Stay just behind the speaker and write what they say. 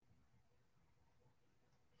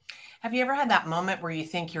Have you ever had that moment where you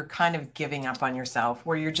think you're kind of giving up on yourself,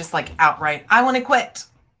 where you're just like outright, I want to quit?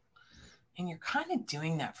 And you're kind of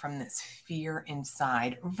doing that from this fear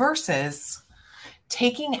inside versus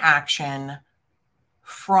taking action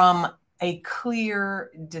from a clear,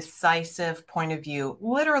 decisive point of view,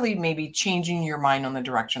 literally maybe changing your mind on the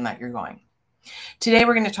direction that you're going. Today,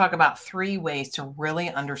 we're going to talk about 3 ways to really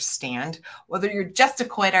understand whether you're just a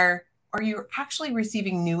quitter or you're actually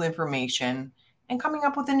receiving new information and coming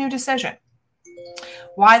up with a new decision.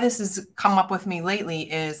 Why this has come up with me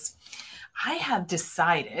lately is I have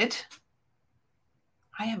decided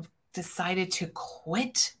to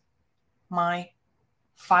quit my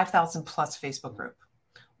 5,000 plus Facebook group.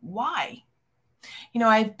 Why?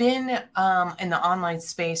 I've been in the online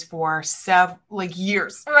space for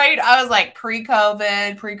years, right? I was like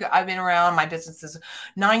pre-COVID, I've been around. My business is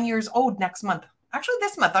 9 years old next month. Actually,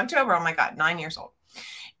 this month, October. Oh my God, 9 years old.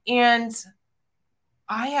 And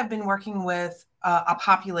I have been working with a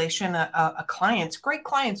population of clients, great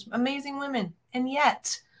clients, amazing women. And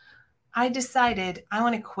yet I decided I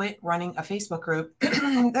want to quit running a Facebook group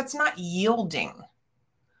that's not yielding.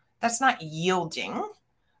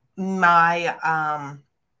 My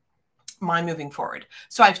moving forward.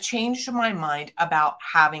 So I've changed my mind about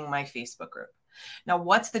having my Facebook group. Now,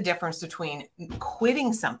 what's the difference between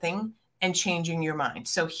quitting something and changing your mind?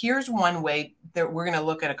 So here's one way that we're going to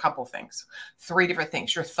look at a couple things, 3 different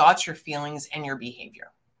things: your thoughts, your feelings, and your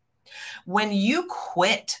behavior. When you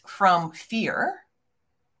quit from fear,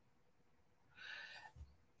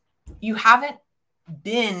 you haven't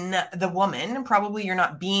been the woman, probably you're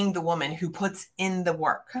not being the woman who puts in the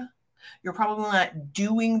work. You're probably not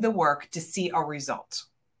doing the work to see a result.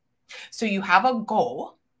 So you have a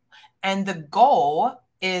goal, and the goal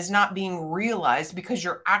is not being realized because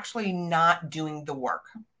you're actually not doing the work.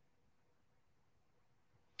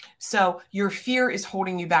 So your fear is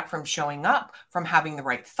holding you back from showing up, from having the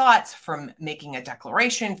right thoughts, from making a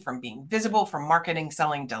declaration, from being visible, from marketing,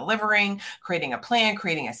 selling, delivering, creating a plan,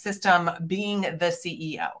 creating a system, being the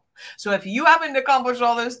CEO. So if you haven't accomplished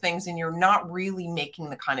all those things and you're not really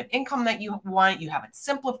making the kind of income that you want, you haven't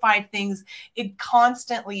simplified things, it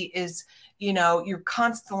constantly is, you're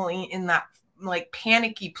constantly in that like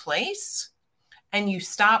panicky place, and you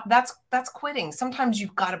stop, that's quitting. Sometimes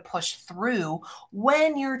you've got to push through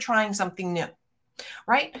when you're trying something new,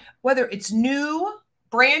 right? Whether it's new,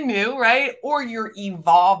 brand new, right? Or you're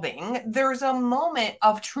evolving, there's a moment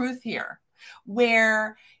of truth here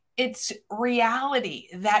where it's reality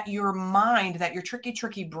that your mind, that your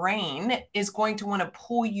tricky brain is going to want to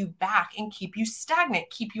pull you back and keep you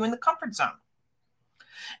stagnant, keep you in the comfort zone.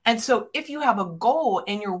 And so if you have a goal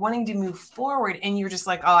and you're wanting to move forward and you're just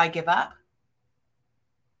like, oh, I give up,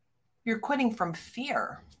 you're quitting from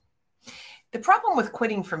fear. The problem with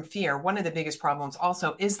quitting from fear, one of the biggest problems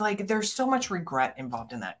also is like there's so much regret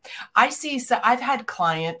involved in that. I've had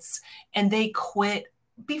clients and they quit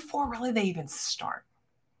before really they even start.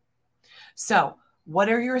 So what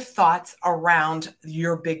are your thoughts around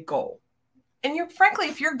your big goal? And frankly,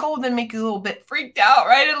 if your goal then make you a little bit freaked out,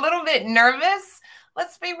 right? A little bit nervous,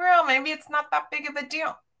 let's be real. Maybe it's not that big of a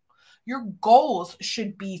deal. Your goals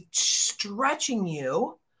should be stretching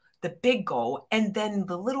you, the big goal, and then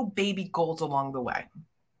the little baby goals along the way.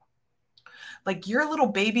 Like your little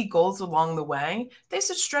baby goals along the way, they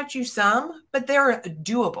should stretch you some, but they're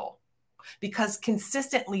doable because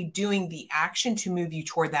consistently doing the action to move you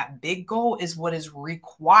toward that big goal is what is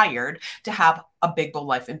required to have a big goal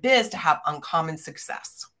life in biz, to have uncommon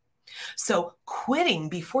success. So quitting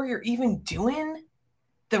before you're even doing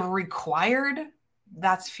the required,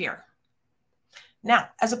 that's fear. Now,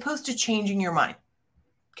 as opposed to changing your mind.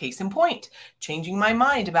 Case in point, changing my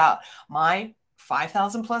mind about my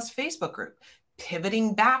 5,000 plus Facebook group,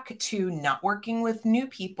 pivoting back to not working with new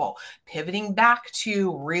people, pivoting back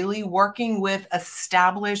to really working with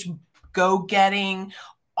established, go-getting,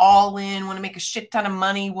 all in, want to make a shit ton of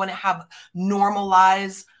money, want to have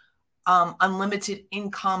normalize unlimited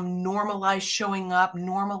income, normalize showing up,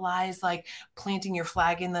 normalize like planting your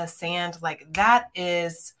flag in the sand. Like that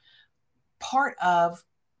is part of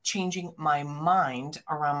changing my mind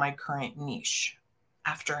around my current niche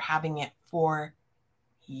after having it for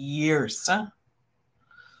years.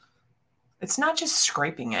 It's not just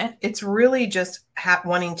scraping it. It's really just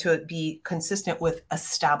wanting to be consistent with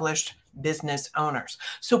established business owners.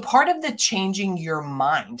 So part of the changing your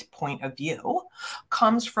mind point of view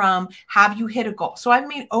comes from, have you hit a goal? So I've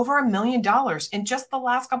made over $1 million in just the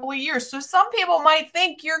last couple of years. So some people might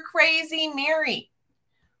think you're crazy, Mary.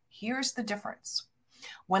 Here's the difference.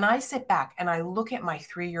 when I sit back and I look at my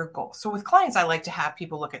 3-year goal. So with clients, I like to have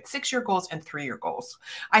people look at 6-year goals and 3-year goals.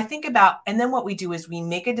 I think about, and then what we do is we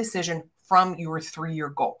make a decision from your 3-year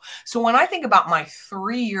goal. So when I think about my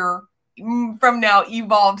 3-year from now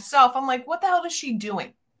evolved self, I'm like, what the hell is she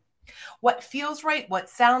doing? What feels right? What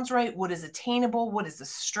sounds right? What is attainable? What is a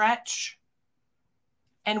stretch?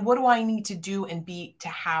 And what do I need to do and be to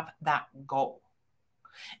have that goal?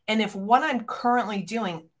 And if what I'm currently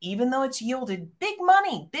doing, even though it's yielded big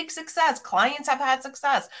money, big success, clients have had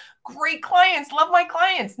success, great clients, love my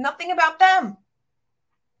clients, nothing about them.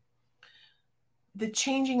 The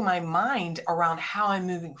changing my mind around how I'm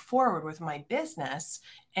moving forward with my business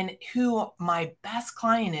and who my best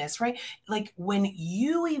client is, right? Like when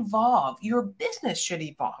you evolve, your business should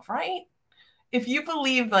evolve, right? If you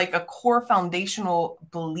believe like a core foundational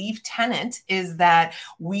belief tenet is that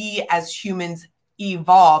we as humans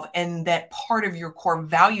evolve and that part of your core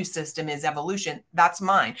value system is evolution, that's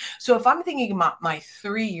mine. So if I'm thinking about my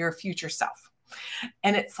 3-year future self,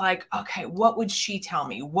 and it's like, okay, what would she tell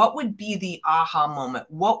me? What would be the aha moment?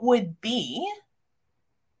 What would be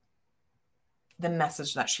the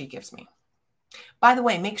message that she gives me? By the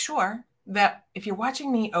way, make sure that if you're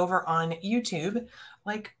watching me over on YouTube,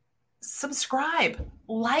 like subscribe,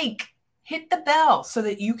 like, hit the bell so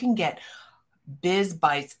that you can get Biz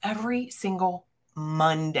Bites every single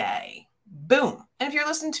Monday. Boom. And if you're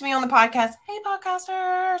listening to me on the podcast, hey,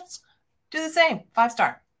 podcasters, do the same.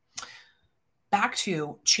 5-star. Back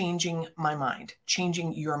to changing my mind,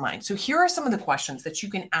 changing your mind. So here are some of the questions that you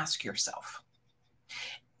can ask yourself.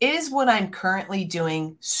 Is what I'm currently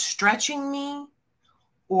doing stretching me,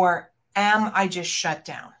 or am I just shut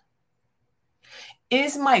down?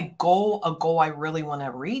 Is my goal a goal I really want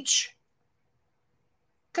to reach?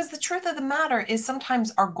 Because the truth of the matter is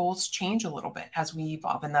sometimes our goals change a little bit as we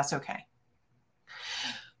evolve, and that's okay.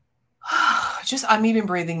 I'm even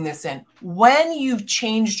breathing this in. When you've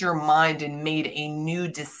changed your mind and made a new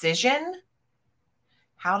decision,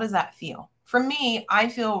 how does that feel? For me, I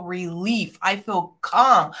feel relief. I feel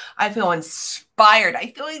calm. I feel inspired. I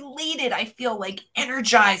feel elated. I feel like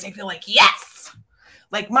energized. I feel like, yes,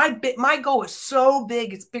 like my goal is so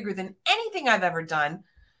big. It's bigger than anything I've ever done.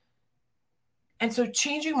 And so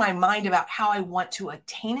changing my mind about how I want to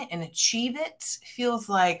attain it and achieve it feels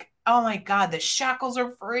like, oh my God, the shackles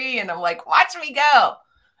are free. And I'm like, watch me go.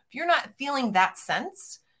 If you're not feeling that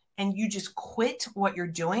sense and you just quit what you're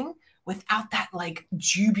doing without that like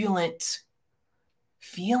jubilant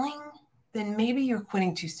feeling, then maybe you're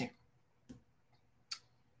quitting too soon.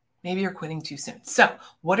 Maybe you're quitting too soon. So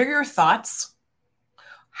what are your thoughts?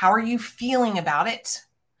 How are you feeling about it?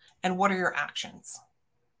 And what are your actions?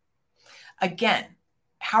 Again,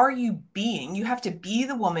 how are you being? You have to be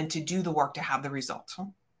the woman to do the work to have the results.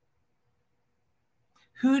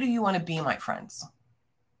 Who do you want to be, my friends?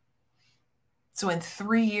 So in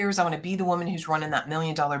 3 years, I want to be the woman who's running that $1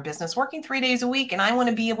 million business, working 3 days a week. And I want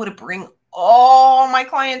to be able to bring all my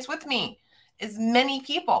clients with me, as many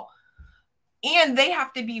people. And they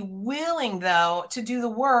have to be willing, though, to do the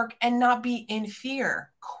work and not be in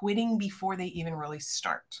fear, quitting before they even really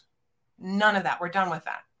start. None of that. We're done with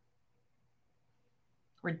that.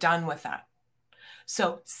 We're done with that.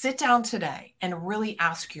 So sit down today and really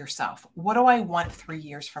ask yourself, what do I want 3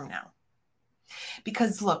 years from now?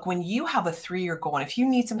 Because look, when you have a 3-year goal, and if you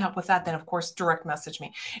need some help with that, then of course, direct message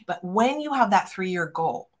me. But when you have that 3-year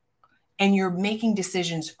goal and you're making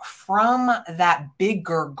decisions from that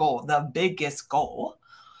bigger goal, the biggest goal,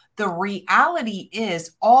 the reality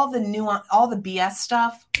is all the nuance, all the BS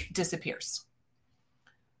stuff disappears.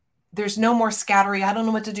 There's no more scattery. I don't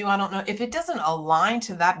know what to do. I don't know. If it doesn't align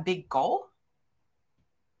to that big goal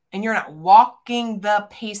and you're not walking the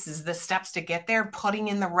paces, the steps to get there, putting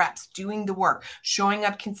in the reps, doing the work, showing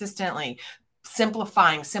up consistently,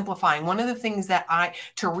 simplifying. One of the things that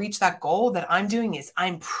to reach that goal that I'm doing is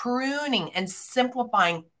I'm pruning and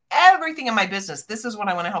simplifying everything in my business. This is what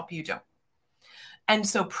I want to help you do. And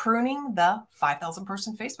so pruning the 5,000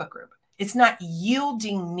 person Facebook group, it's not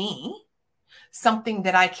yielding me something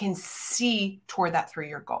that I can see toward that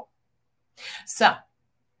 3-year goal. So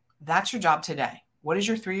that's your job today. What is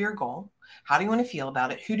your 3-year goal? How do you want to feel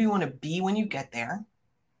about it? Who do you want to be when you get there?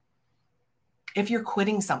 If you're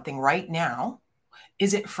quitting something right now,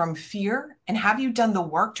 is it from fear? And have you done the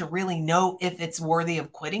work to really know if it's worthy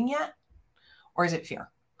of quitting yet? Or is it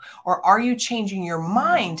fear? Or are you changing your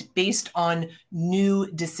mind based on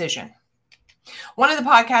new decision? One of the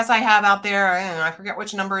podcasts I have out there, I forget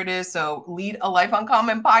which number it is. So Lead a Life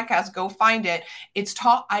Uncommon podcast, go find it.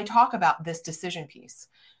 I talk about this decision piece.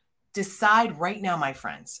 Decide right now, my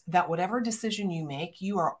friends, that whatever decision you make,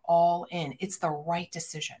 you are all in. It's the right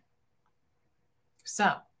decision.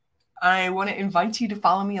 So I want to invite you to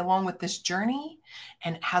follow me along with this journey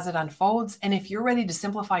and as it unfolds. And if you're ready to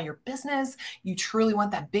simplify your business, you truly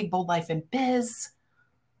want that big, bold life in biz,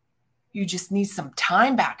 you just need some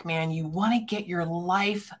time back, man. You want to get your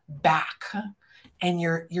life back. And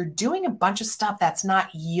you're doing a bunch of stuff that's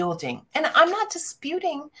not yielding. And I'm not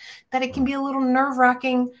disputing that it can be a little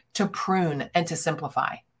nerve-wracking to prune and to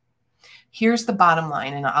simplify. Here's the bottom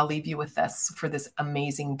line, and I'll leave you with this for this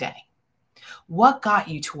amazing day. What got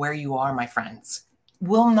you to where you are, my friends,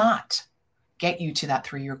 will not get you to that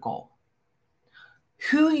 3-year goal.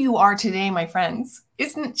 Who you are today, my friends,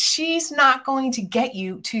 she's not going to get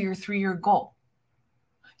you to your 3-year goal.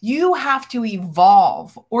 You have to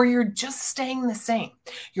evolve or you're just staying the same.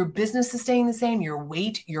 Your business is staying the same, your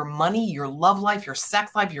weight, your money, your love life, your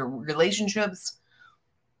sex life, your relationships.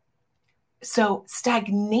 So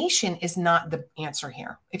stagnation is not the answer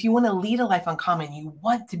here. If you want to lead a life uncommon, you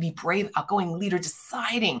want to be brave, outgoing leader,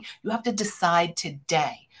 deciding. You have to decide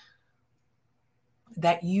today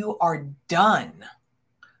that you are done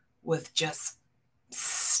with just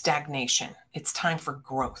stagnation. It's time for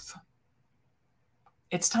growth.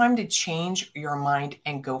 It's time to change your mind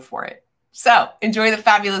and go for it. So enjoy the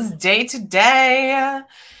fabulous day today.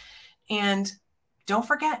 And don't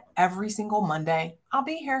forget, every single Monday, I'll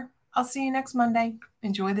be here. I'll see you next Monday.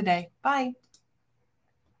 Enjoy the day. Bye.